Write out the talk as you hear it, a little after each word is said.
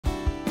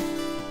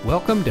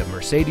Welcome to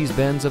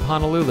Mercedes-Benz of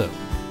Honolulu,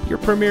 your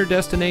premier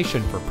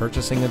destination for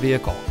purchasing a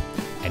vehicle.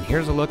 And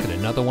here's a look at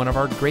another one of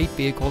our great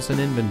vehicles in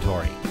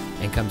inventory,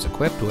 and comes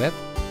equipped with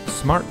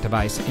smart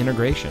device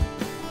integration,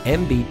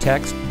 MB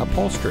text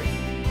upholstery,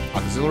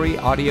 auxiliary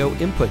audio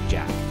input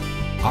jack,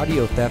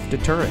 audio theft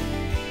deterrent,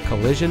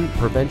 collision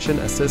prevention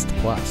assist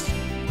plus,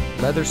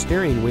 leather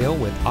steering wheel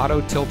with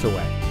auto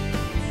tilt-away,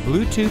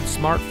 Bluetooth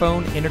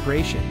smartphone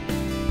integration,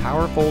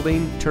 power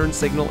folding turn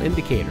signal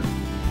indicator,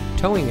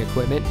 towing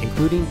equipment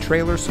including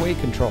trailer sway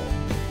control,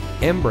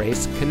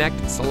 Embrace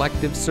Connect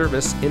Selective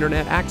Service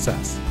Internet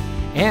Access,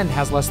 and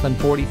has less than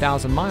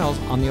 40,000 miles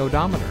on the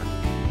odometer.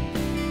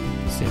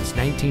 Since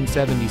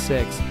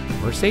 1976,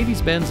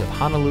 Mercedes-Benz of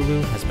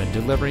Honolulu has been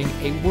delivering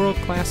a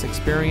world-class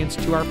experience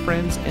to our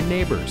friends and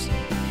neighbors.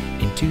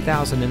 In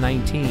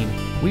 2019,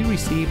 we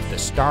received the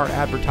Star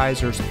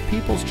Advertiser's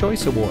People's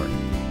Choice Award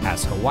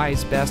as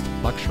Hawaii's best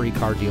luxury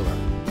car dealer.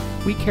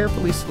 We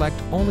carefully select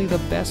only the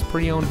best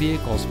pre-owned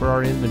vehicles for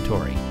our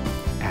inventory.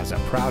 As a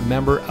proud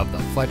member of the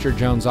Fletcher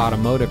Jones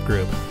Automotive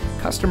Group,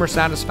 customer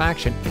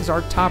satisfaction is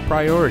our top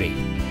priority.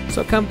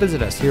 So come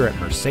visit us here at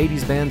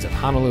Mercedes-Benz of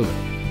Honolulu.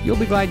 You'll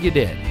be glad you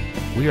did.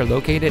 We are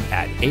located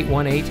at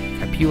 818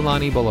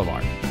 Kapiolani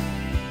Boulevard.